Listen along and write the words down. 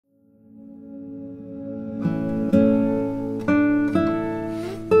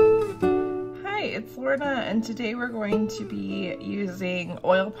Lorna, and today we're going to be using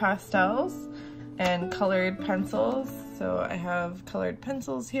oil pastels and colored pencils. So I have colored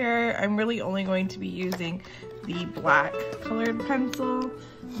pencils here. I'm really only going to be using the black colored pencil,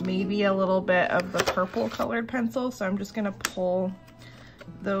 maybe a little bit of the purple colored pencil. So I'm just gonna pull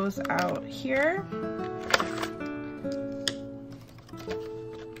those out here.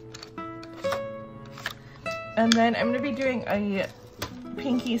 And then I'm gonna be doing a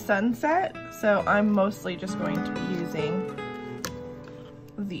pinky sunset. So I'm mostly just going to be using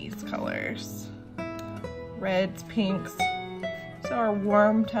these colors. Reds, pinks, so are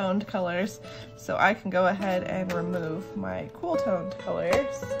warm toned colors. So I can go ahead and remove my cool toned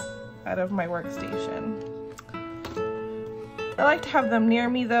colors out of my workstation. I like to have them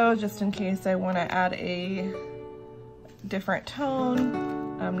near me though, just in case I want to add a different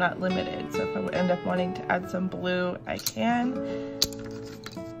tone. I'm not limited, so if I would end up wanting to add some blue, I can.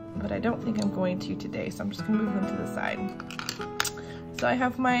 But I don't think I'm going to today, so I'm just gonna move them to the side. So I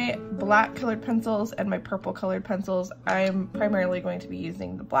have my black colored pencils and my purple colored pencils. I'm primarily going to be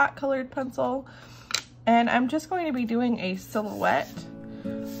using the black colored pencil, and I'm just going to be doing a silhouette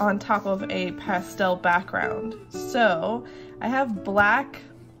on top of a pastel background. So I have black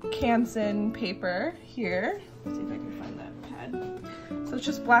Canson paper here. Let's see if I can find that pad. So it's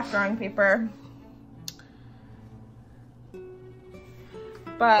just black drawing paper.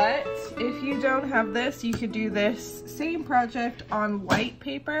 But if you don't have this, you could do this same project on white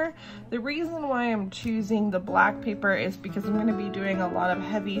paper. The reason why I'm choosing the black paper is because I'm going to be doing a lot of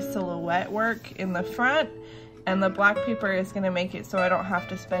heavy silhouette work in the front, and the black paper is going to make it so I don't have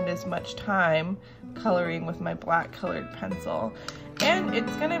to spend as much time coloring with my black colored pencil. And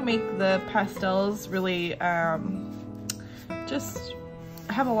it's going to make the pastels really just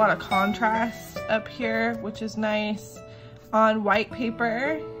have a lot of contrast up here, which is nice. On white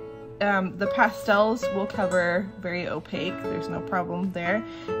paper, the pastels will cover very opaque. There's no problem there.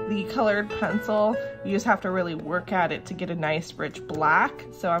 The colored pencil, you just have to really work at it to get a nice rich black.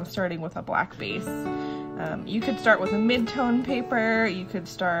 So I'm starting with a black base. You could start with a mid-tone paper. You could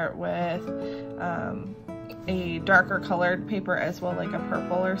start with a darker colored paper as well, like a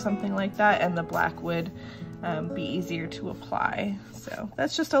purple or something like that, and the black would be easier to apply. So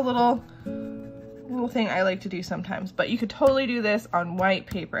that's just a little thing I like to do sometimes, but you could totally do this on white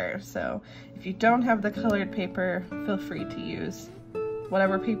paper. So if you don't have the colored paper, feel free to use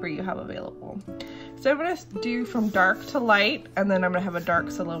whatever paper you have available. So I'm going to do from dark to light, and then I'm going to have a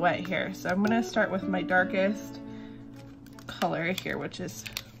dark silhouette here. So I'm going to start with my darkest color here, which is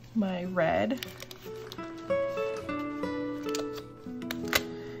my red.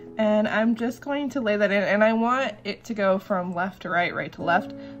 And I'm just going to lay that in, and I want it to go from left to right, right to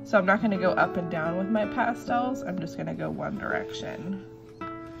left. So I'm not going to go up and down with my pastels. I'm just going to go one direction.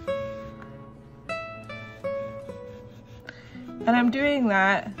 And I'm doing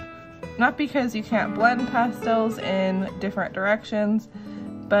that not because you can't blend pastels in different directions,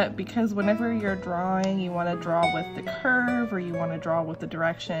 but because whenever you're drawing, you want to draw with the curve or you want to draw with the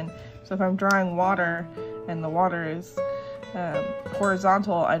direction. So if I'm drawing water and the water is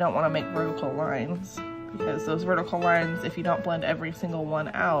horizontal, I don't want to make vertical lines, because those vertical lines, if you don't blend every single one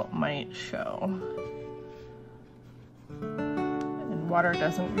out, might show. And water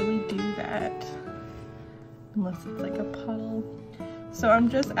doesn't really do that unless it's like a puddle. So I'm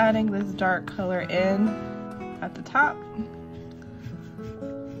just adding this dark color in at the top.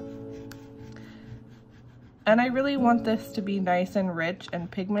 And I really want this to be nice and rich and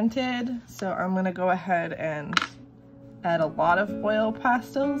pigmented, so I'm going to go ahead and add a lot of oil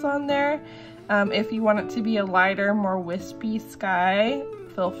pastels on there. If you want it to be a lighter, more wispy sky,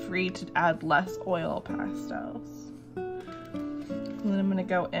 feel free to add less oil pastels. And then I'm going to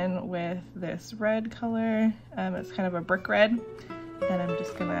go in with this red color. It's kind of a brick red, and I'm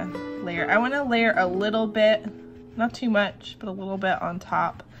just going to layer. I want to layer a little bit, not too much, but a little bit on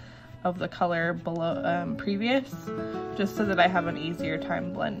top of the color below previous, just so that I have an easier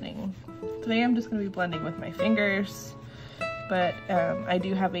time blending. Today I'm just going to be blending with my fingers. But I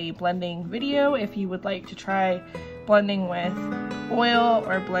do have a blending video if you would like to try blending with oil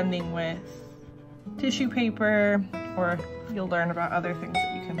or blending with tissue paper, or you'll learn about other things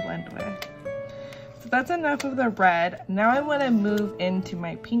that you can blend with. So that's enough of the red. Now I want to move into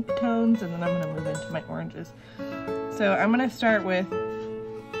my pink tones, and then I'm going to move into my oranges. So I'm going to start with,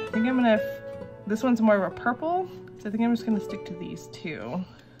 this one's more of a purple, so I think I'm just going to stick to these two.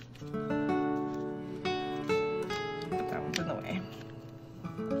 In the way.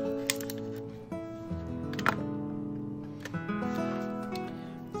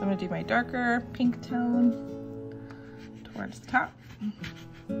 So I'm going to do my darker pink tone towards the top.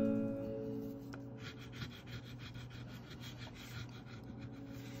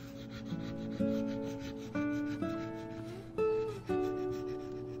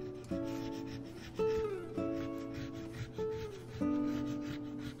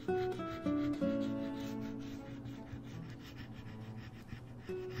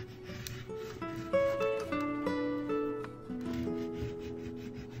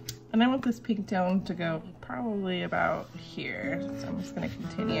 And I want this pink tone to go probably about here. So I'm just gonna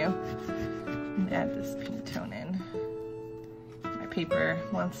continue and add this pink tone in. My paper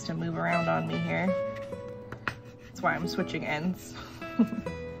wants to move around on me here. That's why I'm switching ends.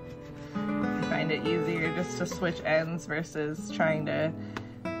 I find it easier just to switch ends versus trying to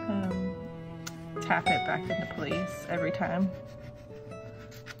tap it back into place every time.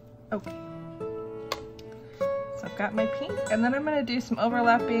 Okay. So I've got my pink, and then I'm gonna do some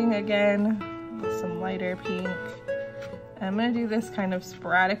overlapping again with some lighter pink. And I'm gonna do this kind of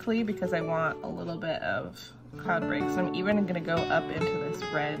sporadically because I want a little bit of cloud breaks. So I'm even gonna go up into this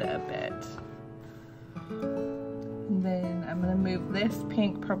red a bit. And then I'm gonna move this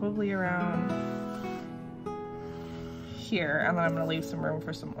pink probably around here, and then I'm gonna leave some room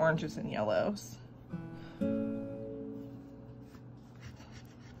for some oranges and yellows.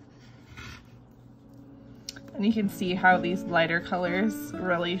 And you can see how these lighter colors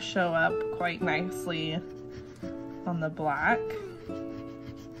really show up quite nicely on the black.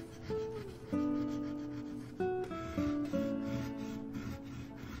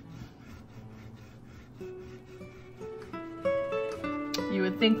 You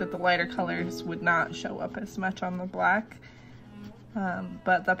would think that the lighter colors would not show up as much on the black,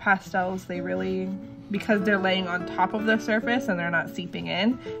 but the pastels, they really, because they're laying on top of the surface and they're not seeping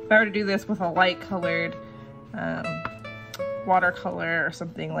in. If I were to do this with a light colored watercolor or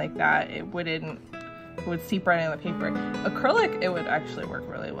something like that, it would seep right in the paper. Acrylic, it would actually work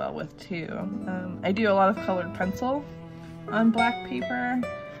really well with too. I do a lot of colored pencil on black paper.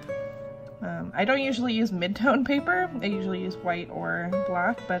 I don't usually use mid-tone paper. I usually use white or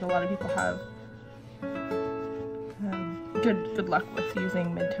black, but a lot of people have good luck with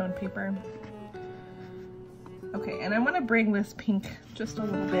using mid-tone paper. Okay, and I want to bring this pink just a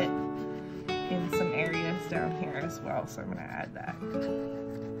little bit in some areas down here as well, so I'm gonna add that.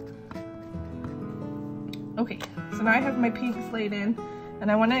 Okay, so now I have my pinks laid in, and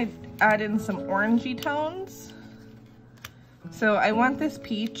I want to add in some orangey tones. So I want this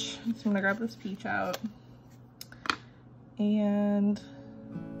peach, so I'm gonna grab this peach out, and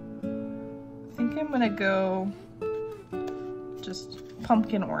I think I'm gonna go just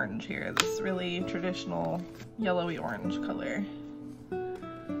pumpkin orange here, this really traditional yellowy orange color.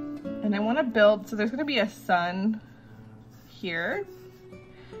 And I want to build, so there's going to be a sun here.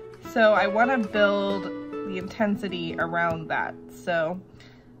 So I want to build the intensity around that. So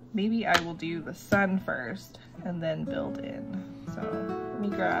maybe I will do the sun first and then build in. So let me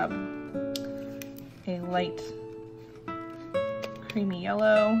grab a light creamy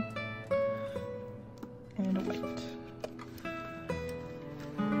yellow and a white.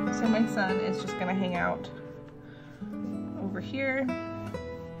 So my sun is just going to hang out over here.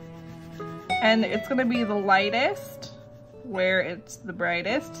 And it's going to be the lightest where it's the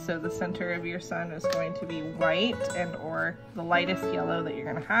brightest. So the center of your sun is going to be white and or the lightest yellow that you're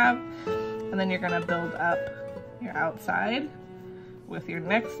going to have. And then you're going to build up your outside with your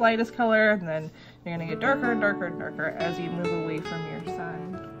next lightest color. And then you're going to get darker and darker and darker as you move away from your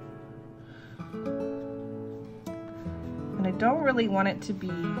sun. And I don't really want it to be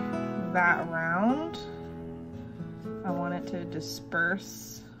that round. I want it to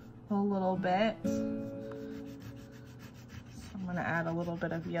disperse a little bit. So I'm gonna add a little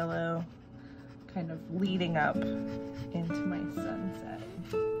bit of yellow kind of leading up into my sunset.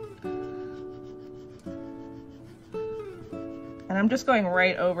 And I'm just going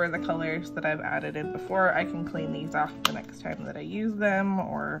right over the colors that I've added in before. I can clean these off the next time that I use them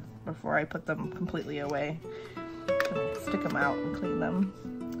or before I put them completely away. And stick them out and clean them.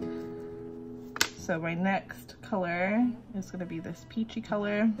 So my next color is going to be this peachy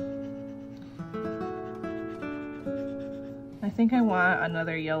color. I think I want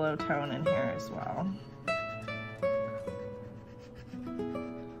another yellow tone in here as well.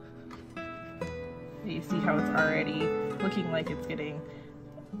 You see how it's already looking like it's getting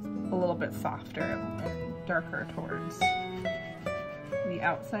a little bit softer and darker towards the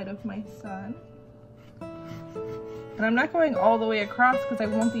outside of my sun. And I'm not going all the way across because I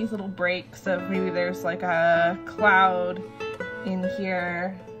want these little breaks of maybe there's like a cloud in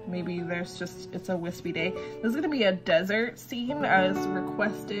here. Maybe there's just, it's a wispy day. This is going to be a desert scene as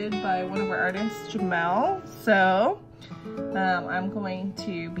requested by one of our artists, Jamel. So I'm going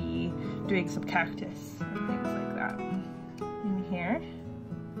to be doing some cactus and things like that in here.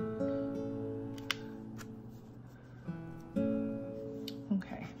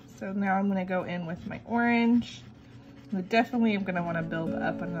 Okay, so now I'm going to go in with my orange. I definitely am going to want to build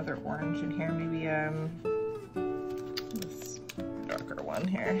up another orange in here, maybe this darker one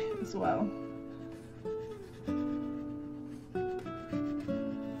here as well.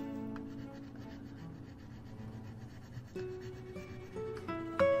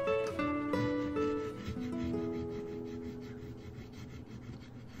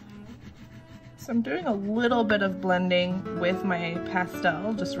 So I'm doing a little bit of blending with my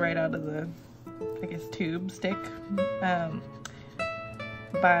pastel, just right out of the, I guess, tube stick,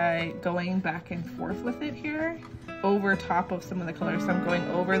 by going back and forth with it here over top of some of the colors. So I'm going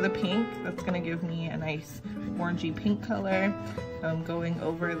over the pink, that's gonna give me a nice orangey pink color. I'm going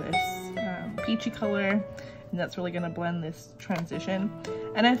over this peachy color, and that's really gonna blend this transition.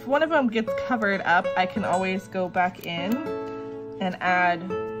 And if one of them gets covered up, I can always go back in and add,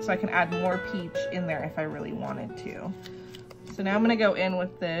 so I can add more peach in there if I really wanted to. So now I'm gonna go in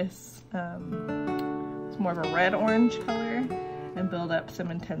with this, it's more of a red-orange color, and build up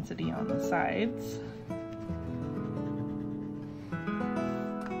some intensity on the sides.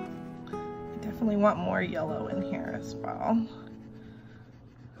 I definitely want more yellow in here as well.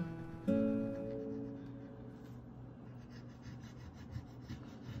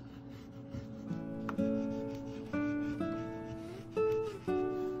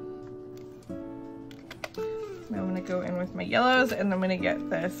 Go in with my yellows, and I'm gonna get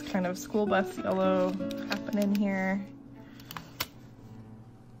this kind of school bus yellow happening here.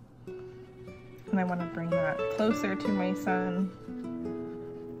 And I want to bring that closer to my sun.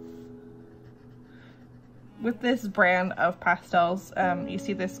 With this brand of pastels, you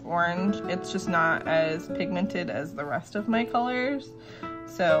see this orange, it's just not as pigmented as the rest of my colors.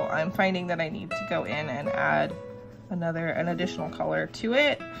 So I'm finding that I need to go in and add an additional color to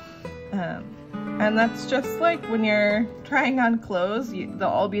it. And that's just like when you're trying on clothes, they'll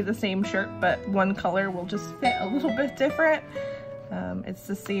all be the same shirt, but one color will just fit a little bit different. It's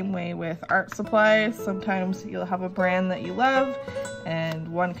the same way with art supplies. Sometimes you'll have a brand that you love and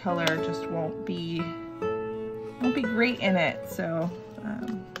one color just won't be great in it. So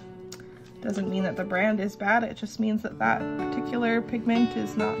doesn't mean that the brand is bad, it just means that that particular pigment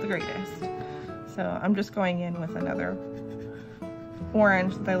is not the greatest. So I'm just going in with another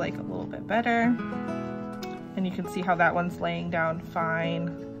orange that I like a little bit better, and you can see how that one's laying down fine.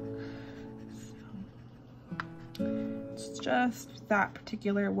 So it's just that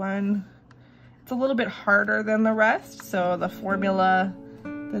particular one. It's a little bit harder than the rest, so the formula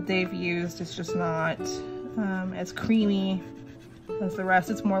that they've used is just not as creamy as the rest.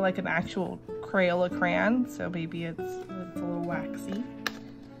 It's more like an actual Crayola crayon, so maybe it's a little waxy.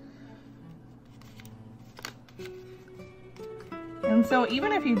 And so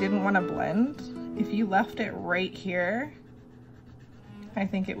even if you didn't want to blend, if you left it right here, I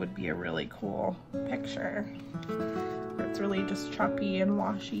think it would be a really cool picture. It's really just choppy and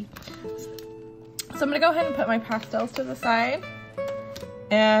washy. So I'm gonna go ahead and put my pastels to the side.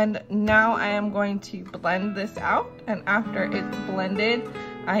 And now I am going to blend this out. And after it's blended,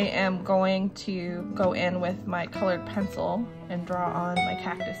 I am going to go in with my colored pencil and draw on my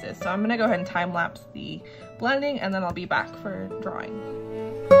cactuses. So I'm gonna go ahead and time lapse the blending, and then I'll be back for drawing.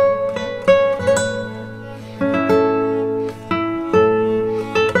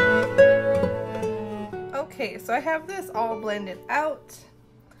 Okay, so I have this all blended out.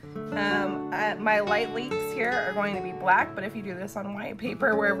 My light leaks here are going to be black, but if you do this on white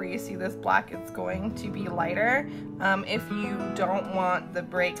paper, wherever you see this black, it's going to be lighter. If you don't want the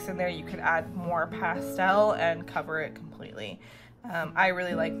breaks in there, you could add more pastel and cover it completely. I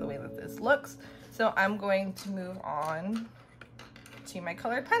really like the way that this looks, so I'm going to move on to my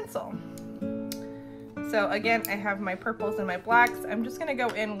colored pencil. So again, I have my purples and my blacks. I'm just gonna go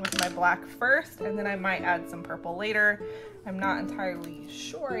in with my black first, and then I might add some purple later. I'm not entirely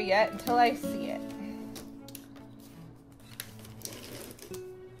sure yet until I see it.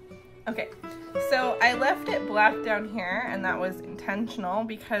 Okay, so I left it black down here, and that was intentional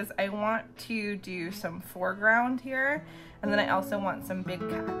because I want to do some foreground here, and then I also want some big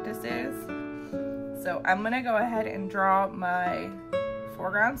cactuses. So I'm gonna go ahead and draw my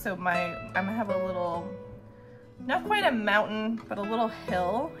foreground. So I'm gonna have a little, not quite a mountain, but a little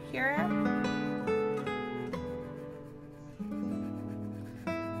hill here.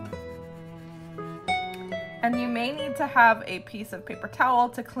 And you may need to have a piece of paper towel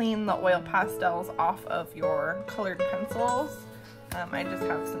to clean the oil pastels off of your colored pencils. I just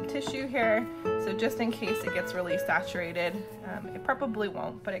have some tissue here, so just in case it gets really saturated. It probably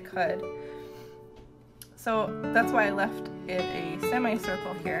won't, but it could. So that's why I left it a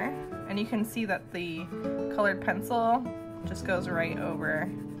semicircle here, and you can see that the colored pencil just goes right over.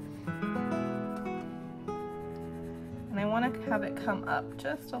 And I want to have it come up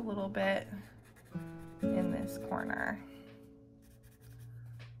just a little bit in this corner.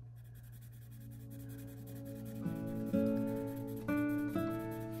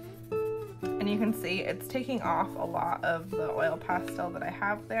 And you can see it's taking off a lot of the oil pastel that I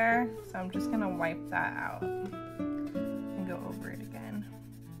have there, so I'm just gonna wipe that out and go over it again.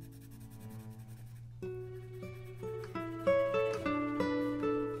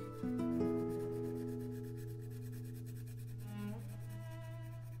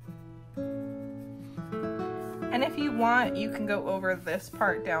 And if you want, you can go over this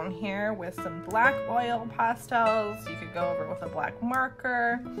part down here with some black oil pastels. You could go over with a black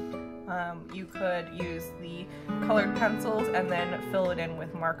marker. You could use the colored pencils and then fill it in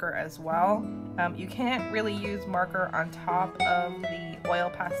with marker as well. You can't really use marker on top of the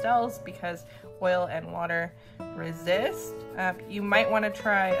oil pastels because oil and water resist. You might want to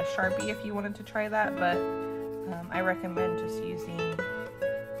try a Sharpie if you wanted to try that, but I recommend just using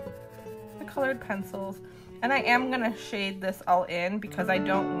the colored pencils. And I am going to shade this all in because I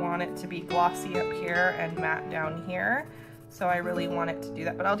don't want it to be glossy up here and matte down here. So I really want it to do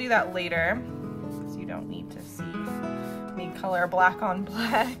that, but I'll do that later because you don't need to see me color black on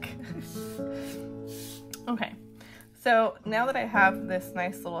black. Okay, so now that I have this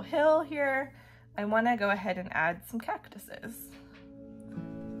nice little hill here, I want to go ahead and add some cactuses.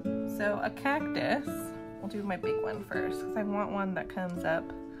 So a cactus, I'll do my big one first because I want one that comes up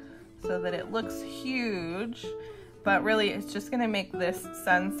so that it looks huge, but really it's just going to make this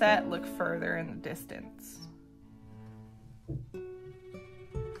sunset look further in the distance.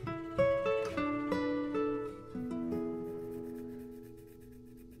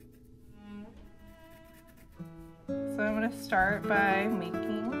 So I'm going to start by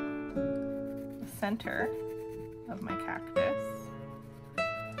making the center of my cactus.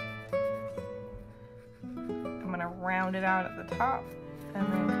 I'm going to round it out at the top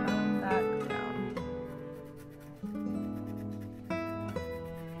and then come back down.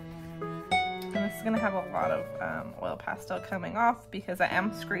 And this is going to have a lot of oil pastel coming off because I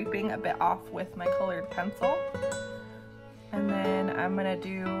am scraping a bit off with my colored pencil. And then I'm going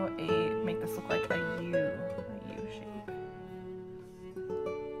to make this look like a U shape.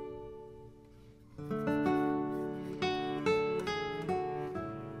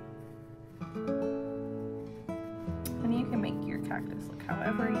 And you can make your cactus look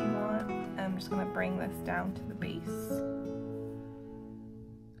however you want. I'm just going to bring this down to the base.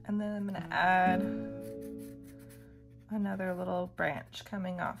 And then I'm going to add another little branch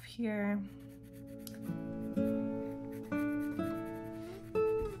coming off here.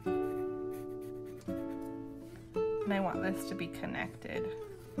 And I want this to be connected.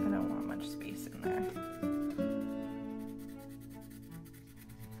 I don't want much space in there.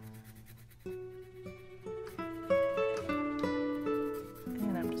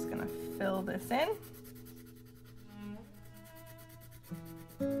 And I'm just gonna fill this in.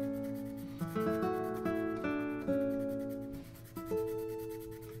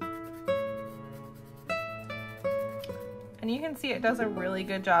 And you can see it does a really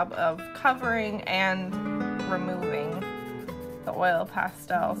good job of covering and removing the oil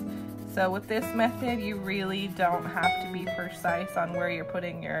pastels. So with this method, you really don't have to be precise on where you're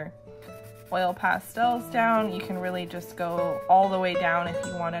putting your oil pastels down. You can really just go all the way down if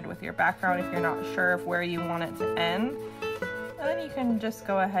you wanted with your background, if you're not sure of where you want it to end. And then you can just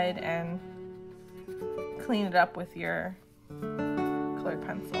go ahead and clean it up with your colored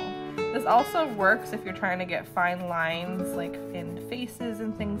pencil. This also works if you're trying to get fine lines like in faces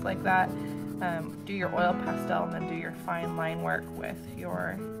and things like that. Do your oil pastel and then do your fine line work with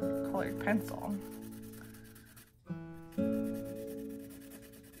your colored pencil.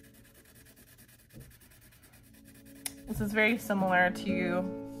 This is very similar to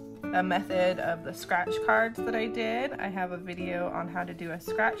a method of the scratch cards that I did. I have a video on how to do a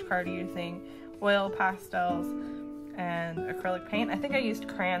scratch card using oil pastels and acrylic paint. I think I used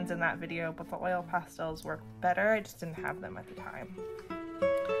crayons in that video, but the oil pastels work better. I just didn't have them at the time.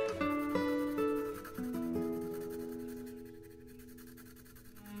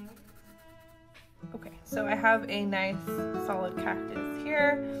 Okay, so I have a nice solid cactus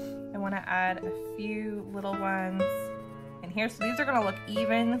here. I want to add a few little ones in here. So these are going to look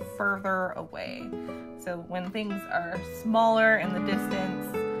even further away. So when things are smaller in the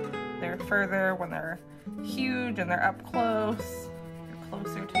distance, they're further. When they're huge and they're up close, they're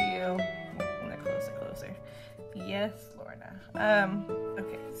closer to you. When they're closer. Yes, Lorna.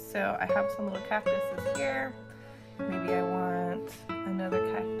 Okay, so I have some little cactuses here. Maybe I want another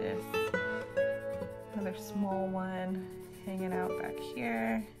cactus. Another small one hanging out back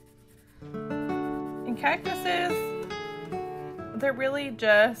here. And cactuses, they're really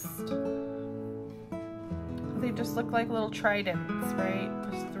just, they just look like little tridents, right?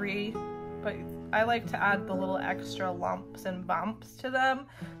 Just three, but I like to add the little extra lumps and bumps to them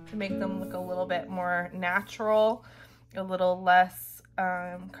to make them look a little bit more natural, a little less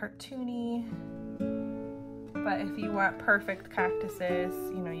cartoony. But if you want perfect cactuses,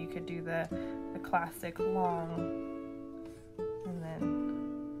 you know, you could do the classic long, and then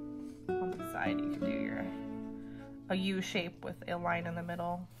on the side you could do a U shape with a line in the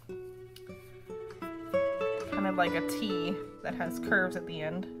middle, kind kind of like a T that has curves at the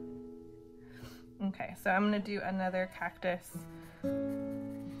end. Okay, so I'm gonna do another cactus.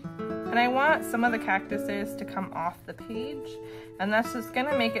 And I want some of the cactuses to come off the page, and that's just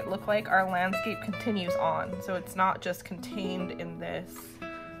gonna make it look like our landscape continues on. So it's not just contained in this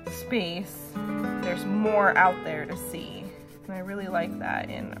space. There's more out there to see. And I really like that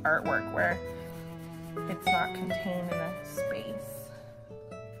in artwork where it's not contained in a space.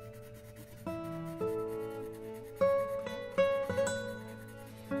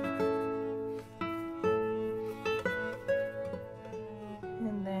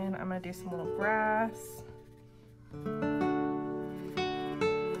 And then I'm gonna do some little grass.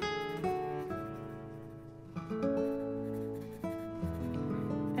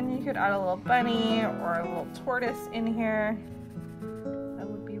 And you could add a little bunny or a little tortoise in here. That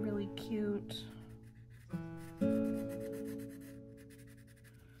would be really cute.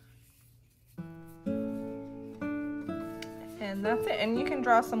 And that's it. And you can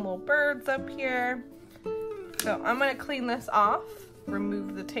draw some little birds up here. So I'm gonna clean this off,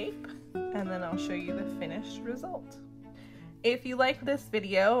 remove the tape, and then I'll show you the finished result. If you like this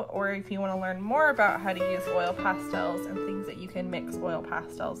video, or if you want to learn more about how to use oil pastels and things that you can mix oil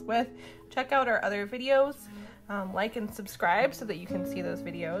pastels with, check out our other videos. Like and subscribe so that you can see those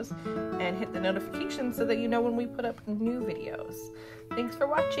videos, and hit the notifications so that you know when we put up new videos. Thanks for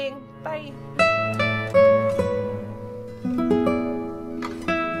watching. Bye.